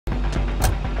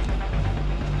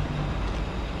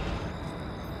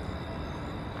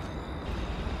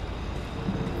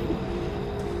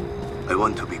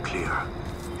want to be clear.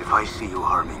 If I see you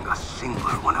harming a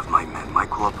single one of my men, my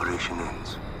cooperation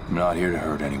ends. I'm not here to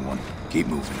hurt anyone. Keep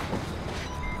moving.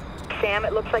 Sam,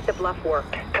 it looks like the bluff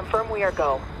worked. Confirm we are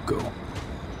go. Go.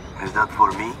 Is that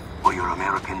for me, or your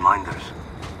American minders?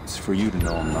 It's for you to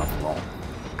know I'm not alone.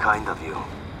 Kind of you.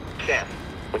 Sam,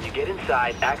 when you get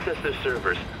inside, access their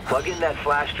servers. Plug in that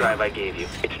flash drive I gave you.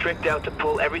 It's tricked out to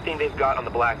pull everything they've got on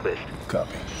the Blacklist.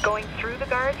 Copy. Going through the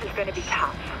guards is going to be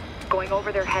tough. Going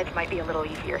over their heads might be a little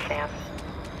easier, Sam.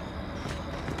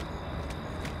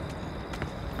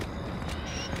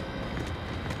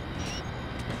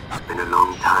 It's been a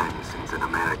long time since an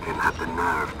American had the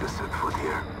nerve to set foot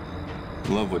here.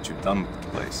 Love what you've done with the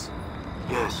place.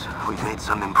 Yes, we've made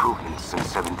some improvements since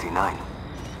 '79.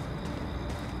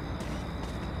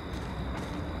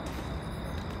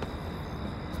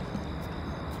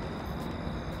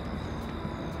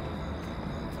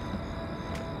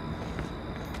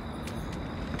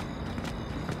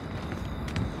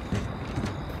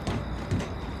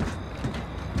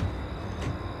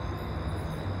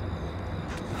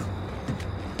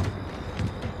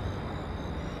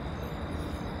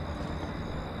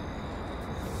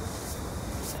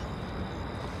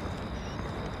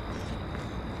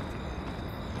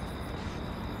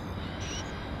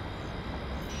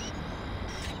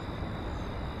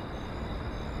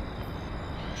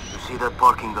 See that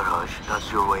parking garage? That's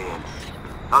your way in.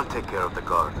 I'll take care of the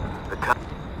guard.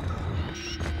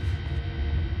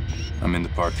 I'm in the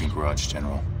parking garage,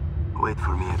 General. Wait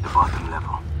for me at the bottom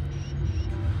level.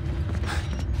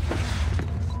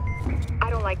 I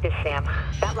don't like this, Sam.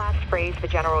 That last phrase the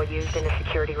General used in the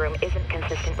security room isn't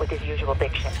consistent with his usual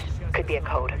diction. Could be a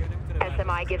code.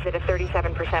 SMI gives it a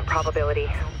 37% probability.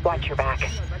 Watch your back.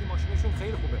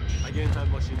 اگه اینقدر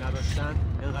ماشین نداشتن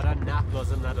اینقدر نفت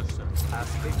لازم نداشتن از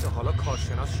فکر حالا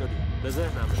کارشناس شدی به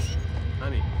ذهنم رسید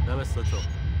همین نه مثل تو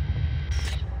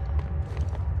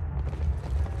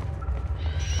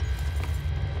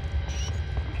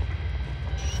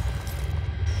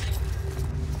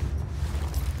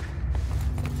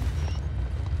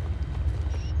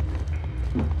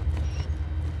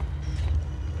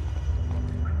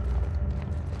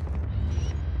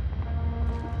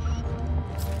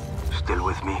Still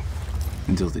with me?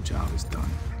 Until the job is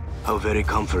done. How very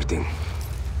comforting.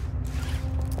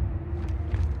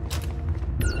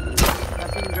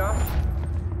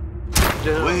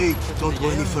 Wait, don't go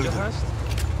any further.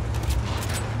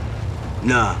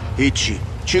 نه هیچی.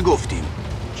 چی گفتیم؟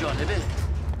 جالبه.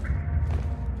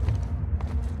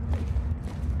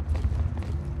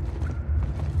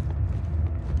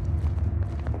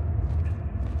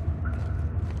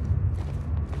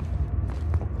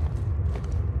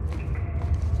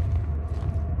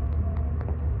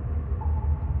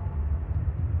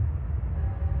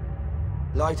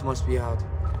 Light must be out.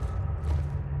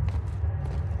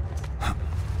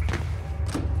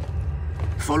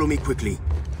 Follow me quickly.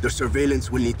 The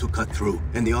surveillance will need to cut through,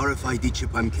 and the RFID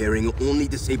chip I'm carrying only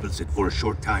disables it for a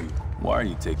short time. Why are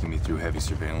you taking me through heavy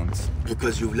surveillance?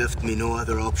 Because you've left me no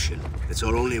other option. It's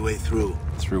our only way through.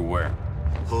 Through where?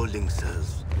 Holding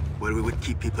cells, where we would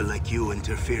keep people like you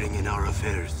interfering in our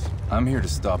affairs. I'm here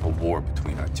to stop a war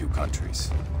between our two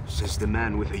countries. Says the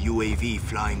man with a UAV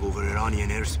flying over Iranian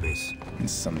airspace. And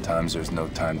sometimes there's no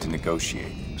time to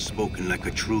negotiate. Spoken like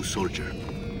a true soldier.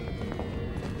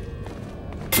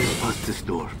 Just past this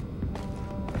door.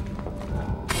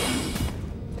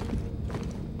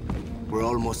 We're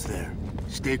almost there.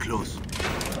 Stay close.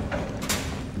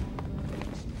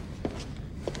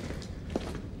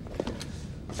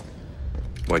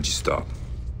 Why'd you stop?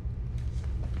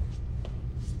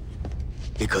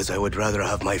 Because I would rather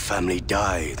have my family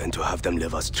die than to have them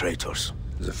live as traitors.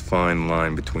 There's a fine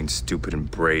line between stupid and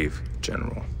brave,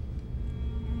 General.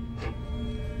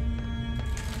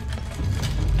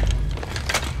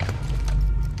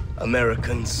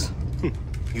 Americans,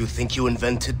 you think you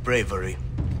invented bravery?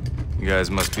 You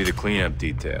guys must be the cleanup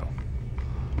detail.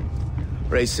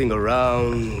 Racing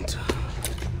around,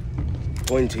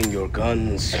 pointing your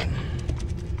guns,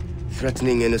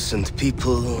 threatening innocent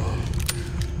people.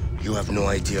 You have no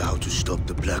idea how to stop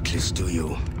the Blacklist, do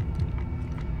you?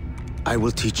 I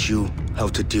will teach you how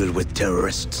to deal with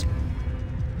terrorists.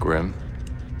 Grim?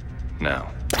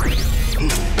 Now.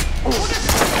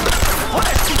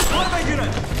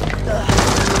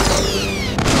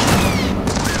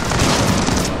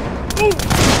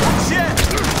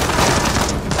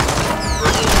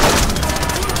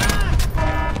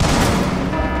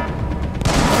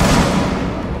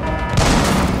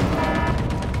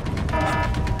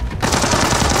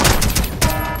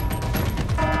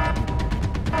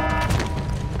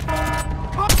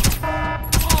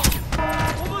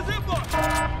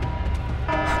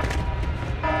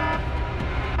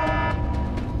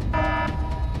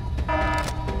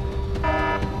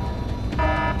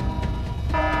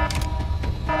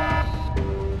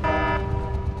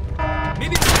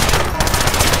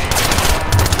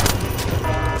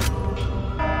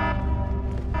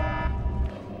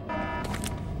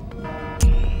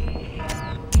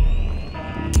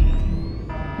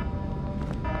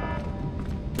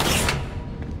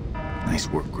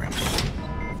 Nice work, Grim.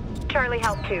 Charlie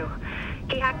helped too.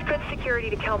 He hacked good security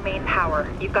to kill main power.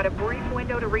 You've got a brief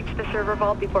window to reach the server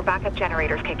vault before backup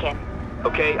generators kick in.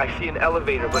 Okay, I see an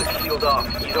elevator, but it's sealed off.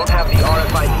 You don't have the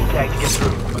RFID tag to get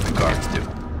through. But the guards do.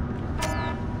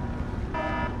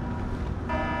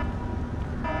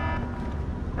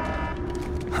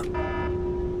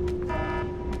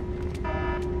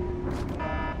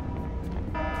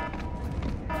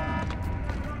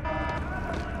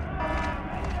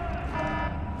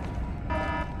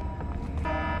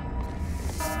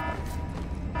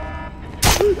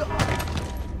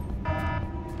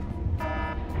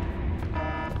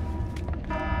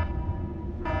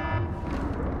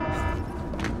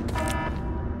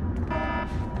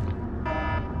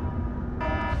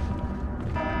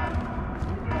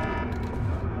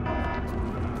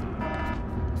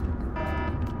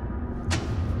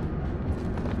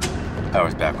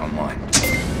 Power's back online.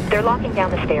 They're locking down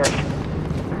the stairs.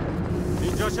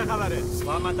 اینجا چه خبره؟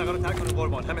 باید منطقه رو ترک کنیم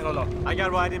قربان. همین حالا. اگر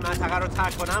باید این منطقه رو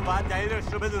ترک کنم باید دلیلش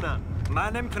رو بدونم.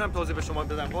 من نمیتونم توضیح به شما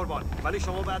بدم قربان. ولی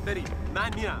شما باید برید. من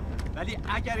میرم. ولی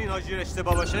اگر این آژیر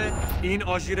اشتباه باشه، این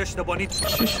آژیر اشتباه نیست.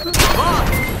 چی شد؟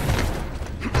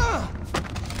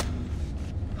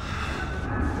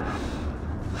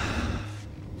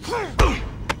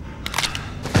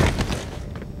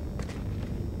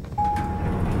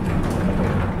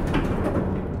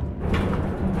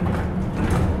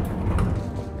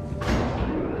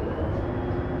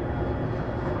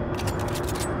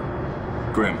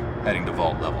 Grim, heading to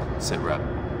vault level. Sit rep.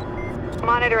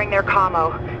 Monitoring their commo.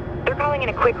 They're calling in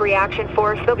a quick reaction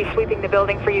force. They'll be sweeping the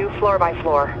building for you, floor by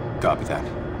floor. Copy that.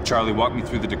 Charlie, walk me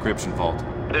through the decryption vault.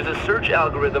 There's a search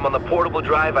algorithm on the portable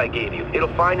drive I gave you.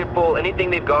 It'll find and pull anything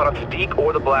they've got on Sadiq or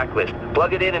the Blacklist.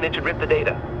 Plug it in and it should rip the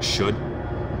data. Should?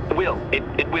 It will.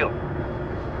 It will.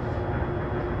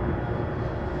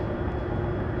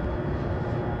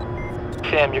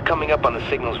 Sam, you're coming up on the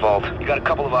signals vault. You got a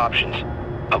couple of options.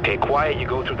 Okay, quiet, you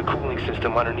go through the cooling system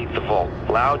underneath the vault.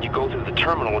 Loud, you go through the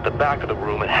terminal at the back of the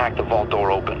room and hack the vault door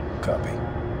open. Copy.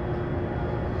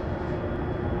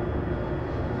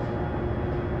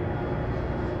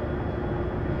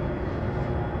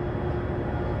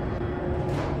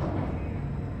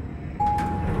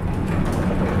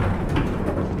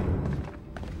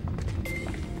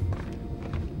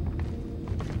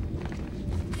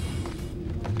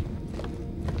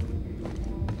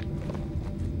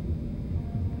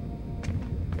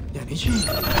 یعنی چی؟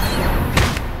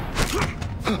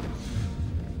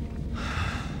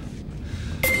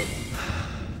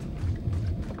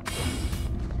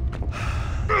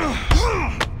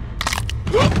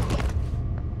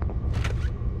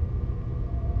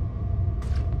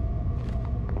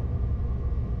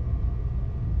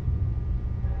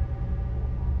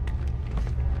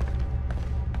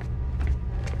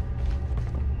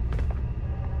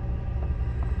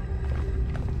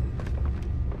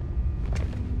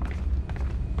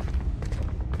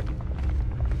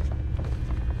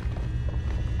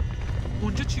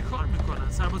 اونجا چی کار میکنن؟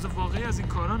 سرباز واقعی از این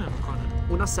کارا نمیکنن.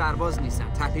 اونا سرباز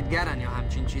نیستن، تحلیلگرن یا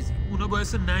همچین چیزی. اونا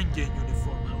باعث ننگ این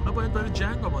یونیفرمن. اونا باید برای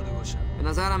جنگ آماده باشن. به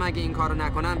نظرم اگه این کارو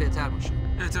نکنن بهتر باشه.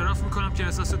 اعتراف میکنم که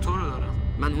احساس تو رو دارم.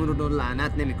 من اون رو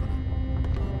لعنت نمیکنم.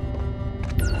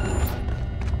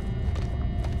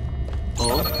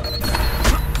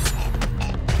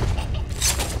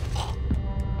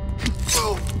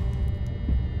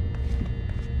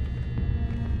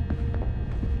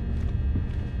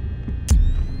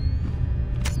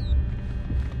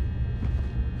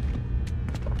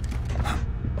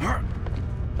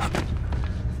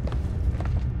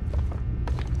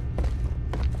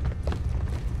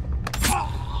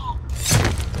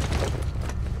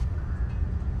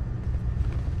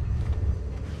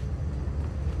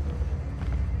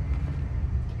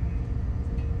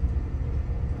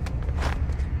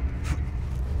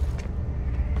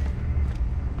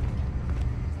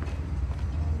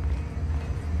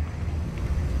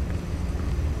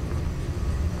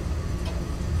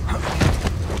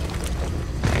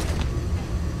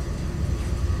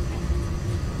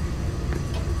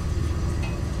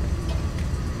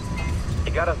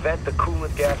 You gotta vent the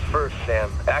coolant gas first, Sam.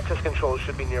 Access controls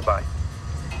should be nearby.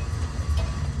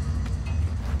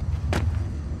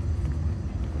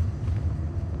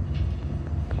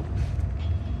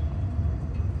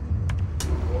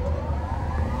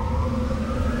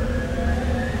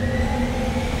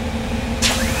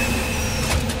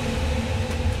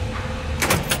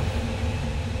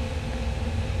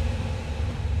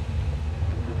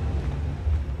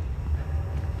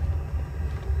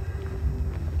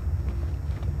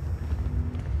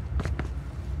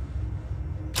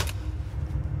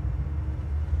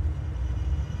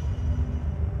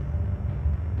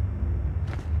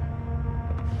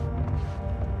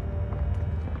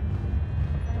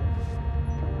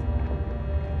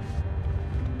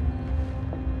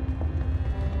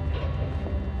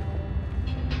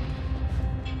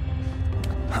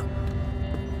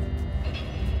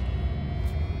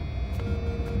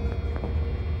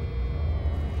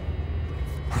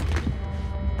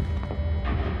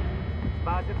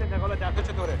 حرکت انتقال دفعه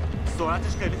چطوره؟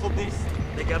 سرعتش خیلی خوب نیست.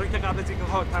 نگران که قبل از اینکه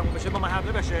کار تموم بشه با ما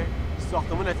حمله بشه.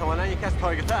 ساختمون احتمالاً یکی از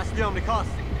تارگت‌های اصلی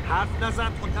آمریکاست. حرف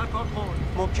نزن، خودتر کار کن.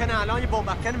 ممکنه الان یه بمب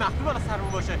افکن مخفی بالا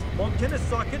سرمون باشه. ممکنه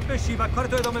ساکت بشی و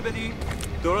کارتو ادامه بدی.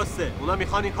 درسته. اونا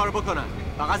میخوان این کارو بکنن.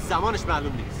 فقط زمانش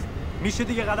معلوم نیست. میشه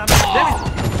دیگه قدم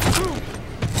نمی‌زنی.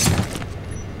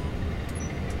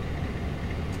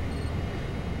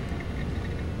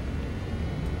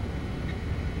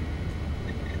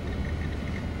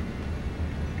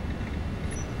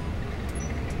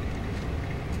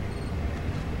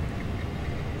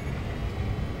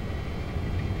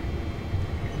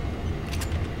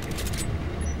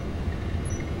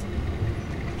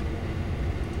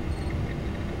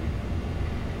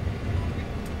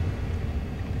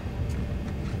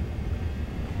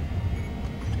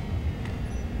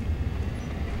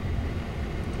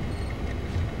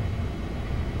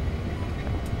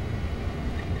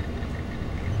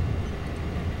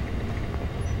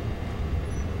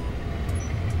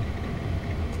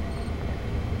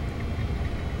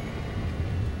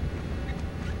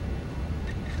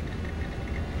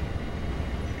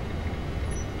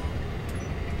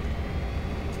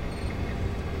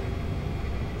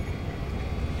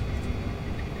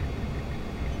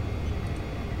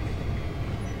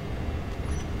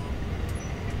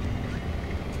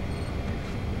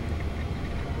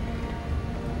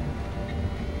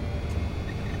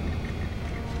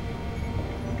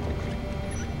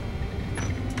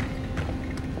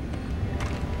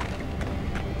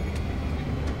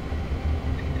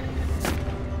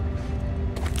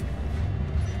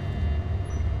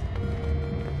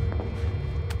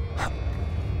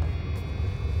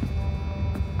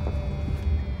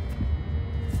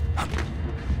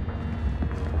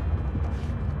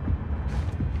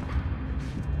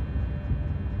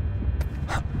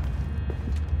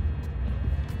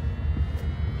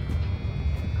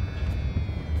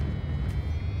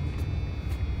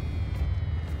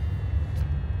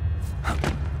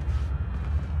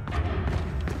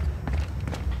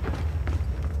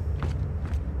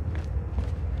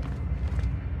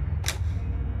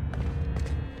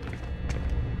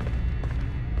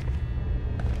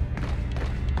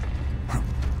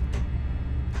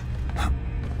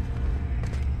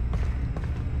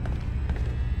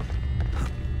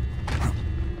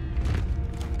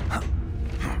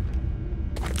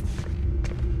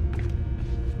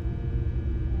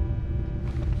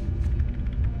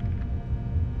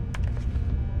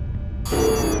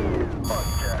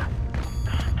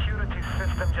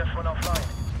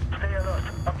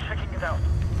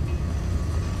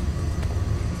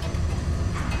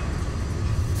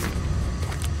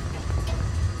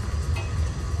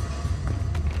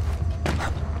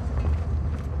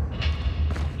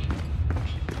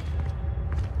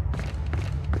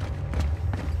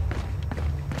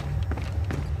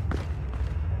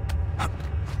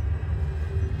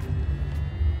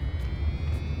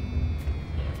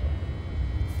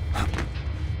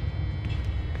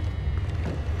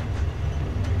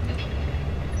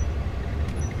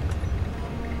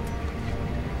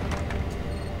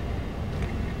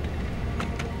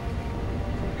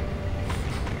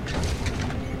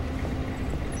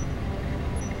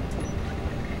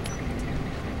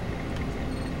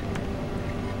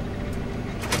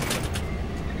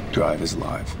 Drive is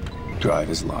live. Drive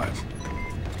is live.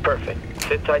 Perfect.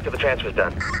 Sit tight till the transfer's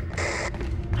done.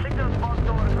 Signal box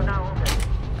doors are now open.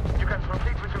 You can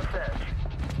proceed with your search.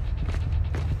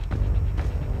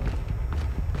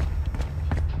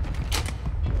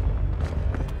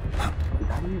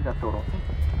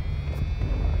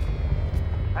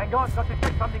 Hang on, got to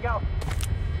check something out.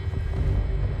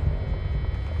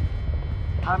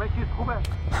 همه چیز خوبه.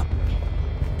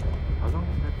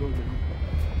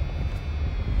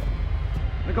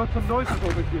 I got some noises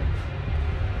over here.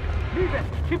 Leave it.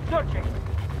 Keep searching.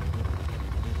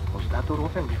 Was that door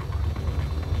open before?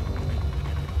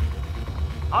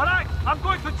 All right, I'm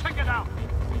going to check it out.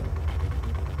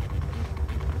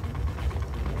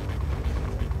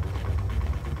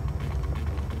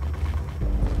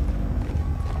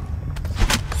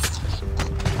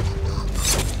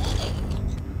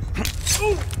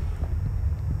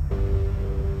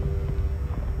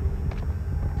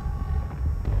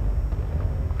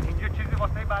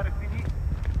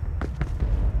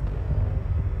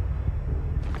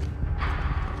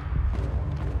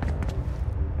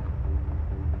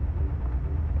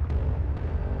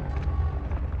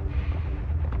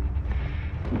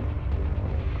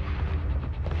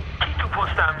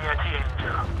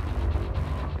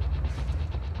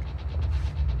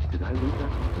 Did I lose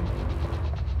that something?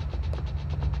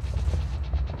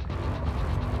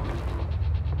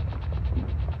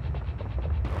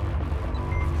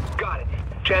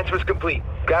 Transfer's complete.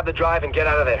 Grab the drive and get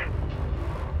out of there.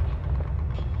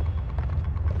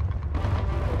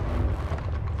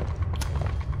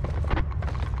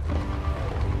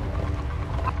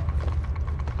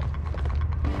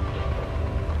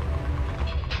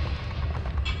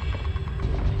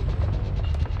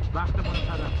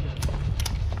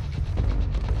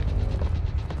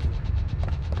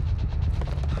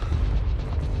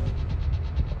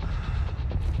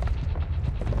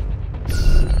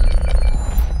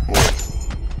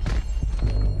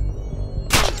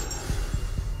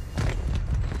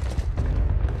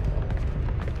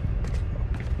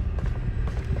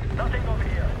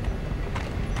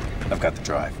 I've got the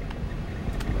drive.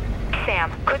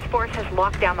 Sam, Quds Force has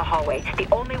locked down the hallway. The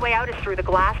only way out is through the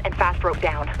glass and fast rope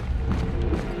down.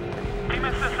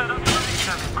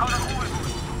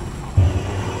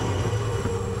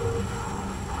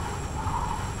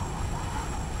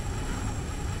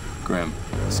 Grim,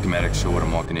 schematics show what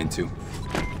I'm walking into.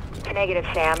 Negative,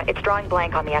 Sam. It's drawing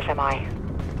blank on the SMI.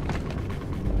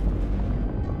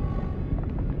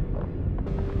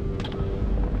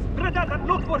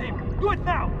 Look for him! Do it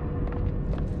now!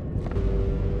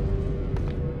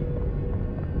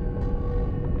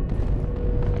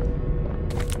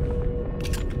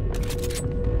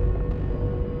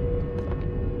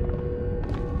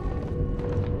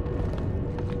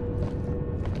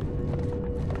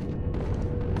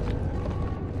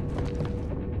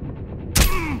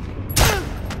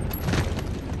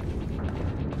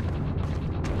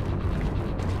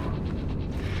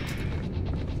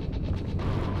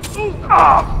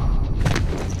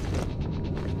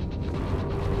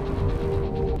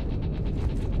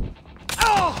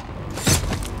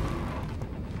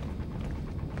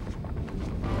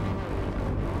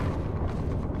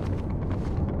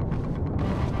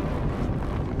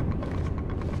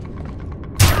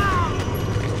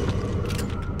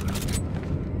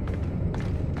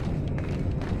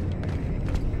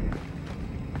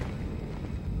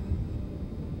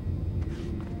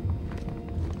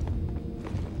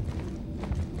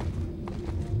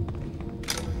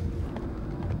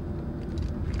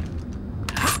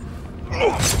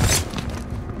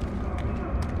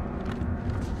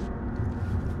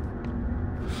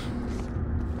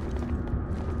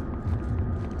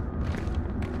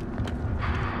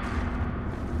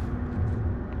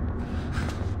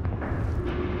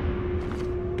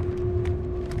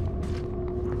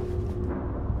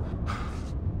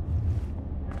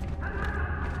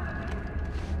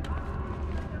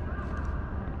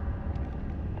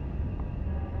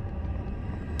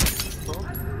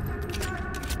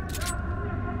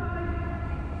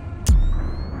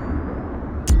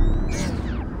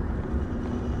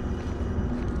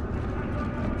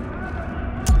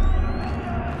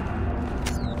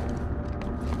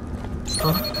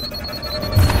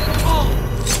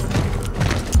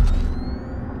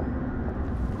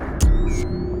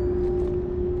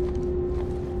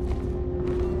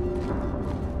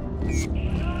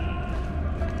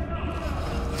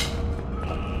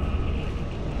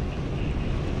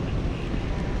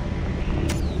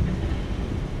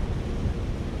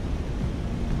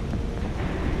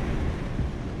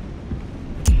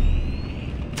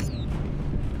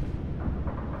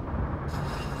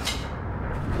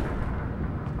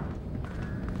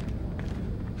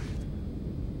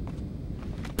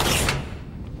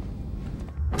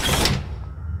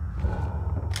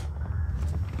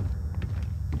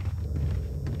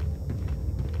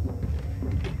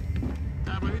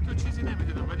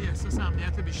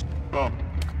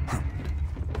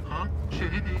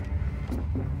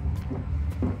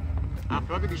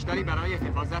 افراد بیشتری برای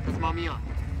حفاظت از ما میان.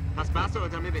 پس بحث رو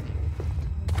ادامه بدیم.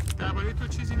 درباره تو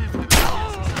چیزی نمیدونم ولی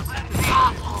احساسم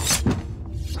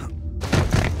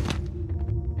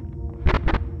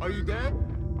Are you dead?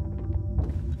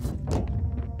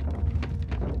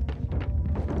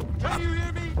 Can you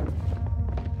hear me?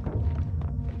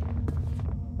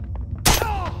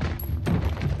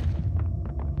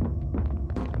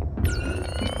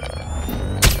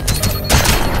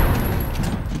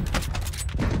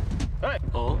 Hey!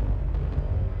 Oh.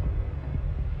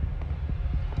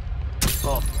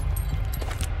 Oh.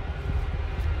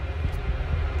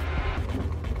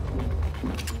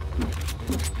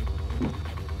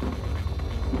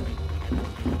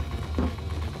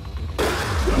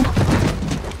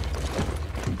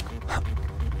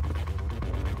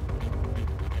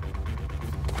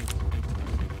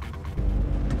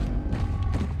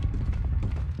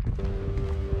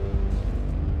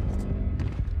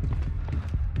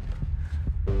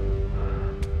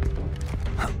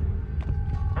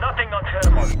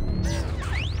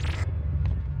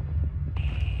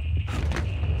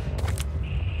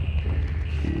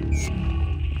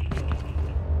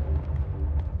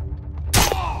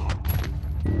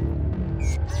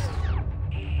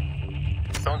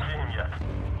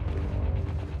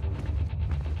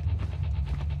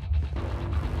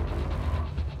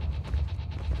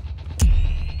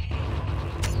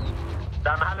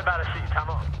 در محل بررسی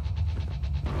تمام.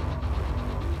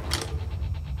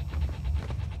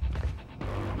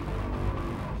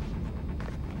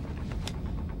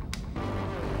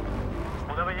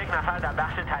 اونا به یک نفر در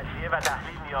بخش تجزیه و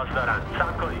تحلیل نیاز دارن.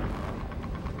 صبر کنید.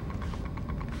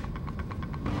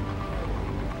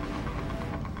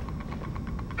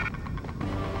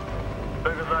 به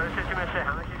گزارش تیم سه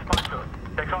همه چیز پاک شد.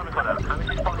 تکرار میکنم همه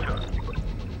چیز پاک شد.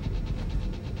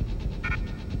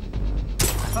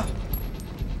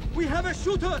 We have a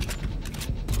shooter!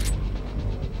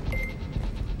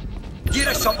 Get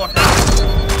us someone!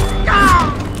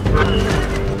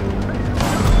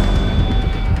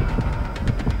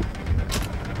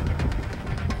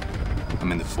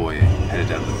 I'm in the foyer, headed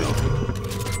down the building.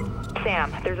 Sam,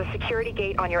 there's a security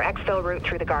gate on your exfil route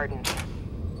through the gardens.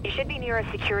 You should be near a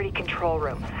security control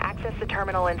room. Access the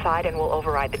terminal inside and we'll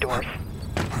override the doors.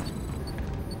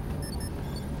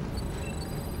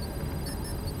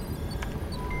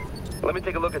 Let me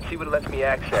take a look and see what it lets me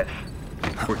access.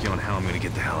 Working on how I'm gonna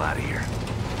get the hell out of here.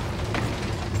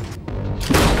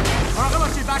 مراقب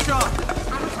باشید بچه‌ها.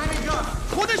 هنوز همینجا.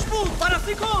 خودش بود.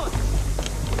 بررسی کن.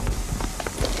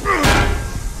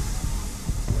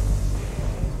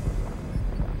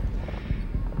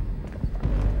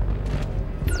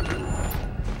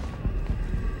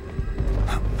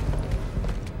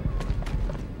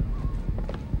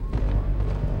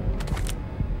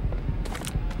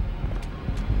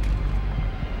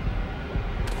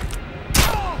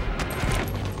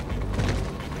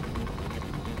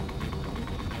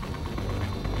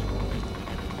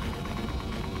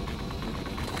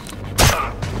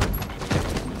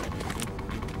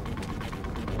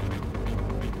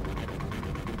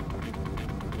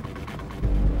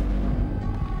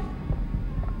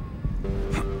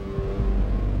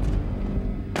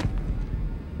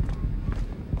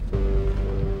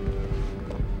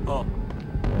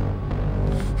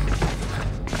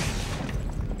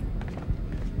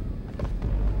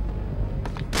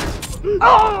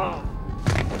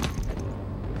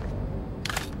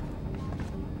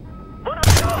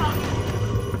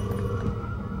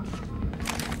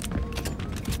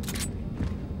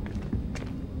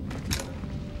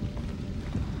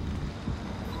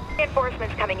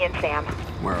 Reinforcements coming in, Sam.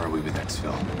 Where are we with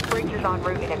exfil? Briggs is en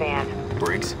route in a van.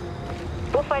 Briggs?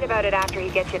 We'll fight about it after he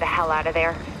gets you the hell out of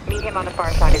there. Meet him on the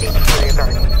far side of the exterior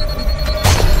garden.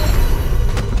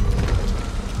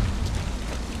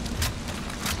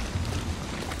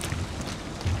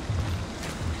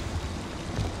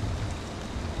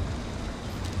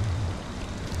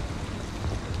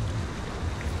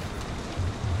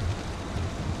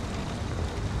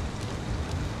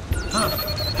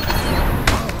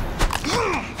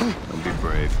 Don't be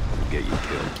brave. We'll get you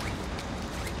killed.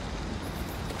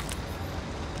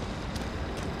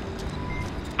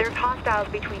 There's hostiles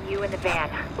between you and the van.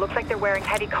 Looks like they're wearing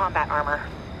heavy combat armor.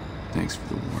 Thanks for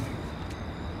the warning.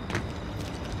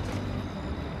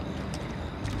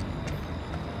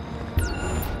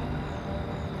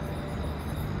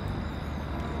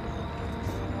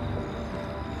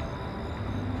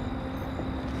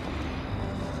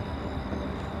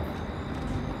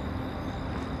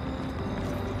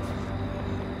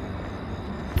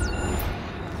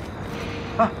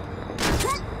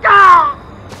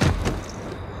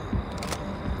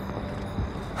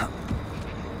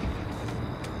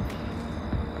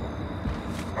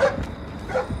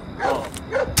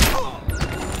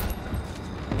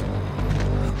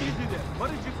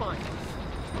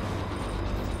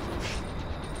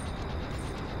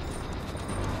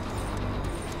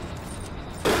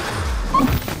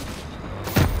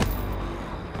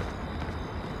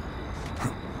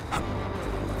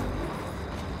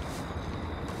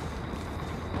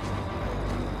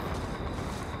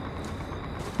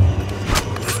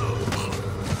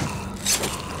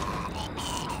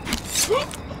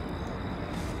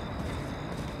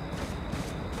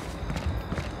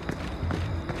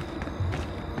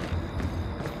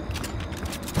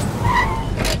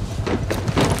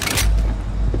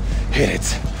 Hit it.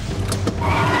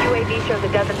 UAV shows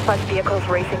a dozen plus vehicles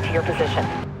racing to your position.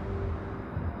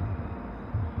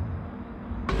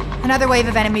 Another wave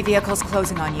of enemy vehicles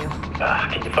closing on you.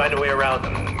 Can you find a way around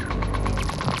them?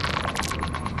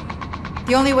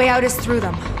 The only way out is through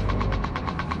them.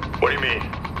 What do you mean?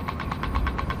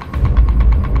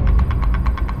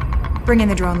 Bring in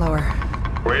the drone lower.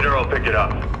 Radar will pick it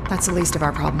up. That's the least of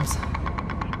our problems.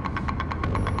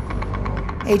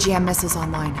 AGM missiles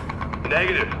online.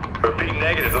 Negative. Repeat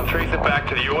negative. They'll trace it back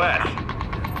to the U.S.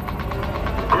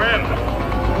 Grim!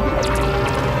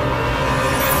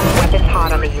 Weapons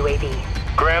hot on the UAV.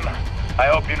 Grim, I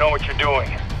hope you know what you're doing.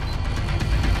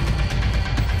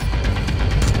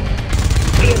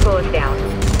 Vehicle is down.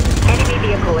 Enemy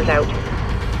vehicle is out.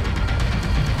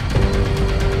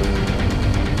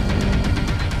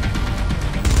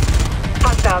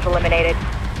 Hostiles eliminated.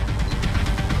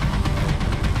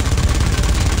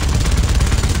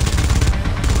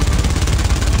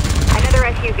 Another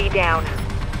SUV down.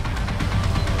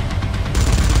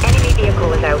 Enemy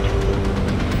vehicle is out.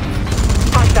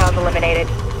 Hostiles eliminated.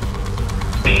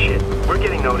 Shit, we're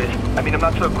getting noticed. I mean, I'm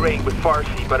not so great with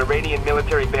Farsi, but Iranian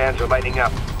military bands are lighting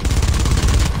up.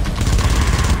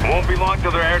 Won't be long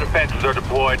till their air defenses are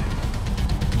deployed.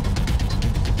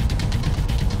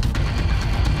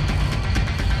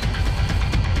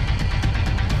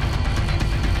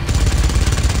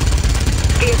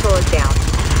 Vehicle is down.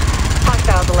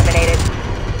 Hostiles eliminated.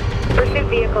 Pursuit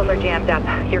vehicles are jammed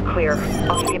up. You're clear.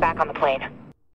 I'll see you back on the plane.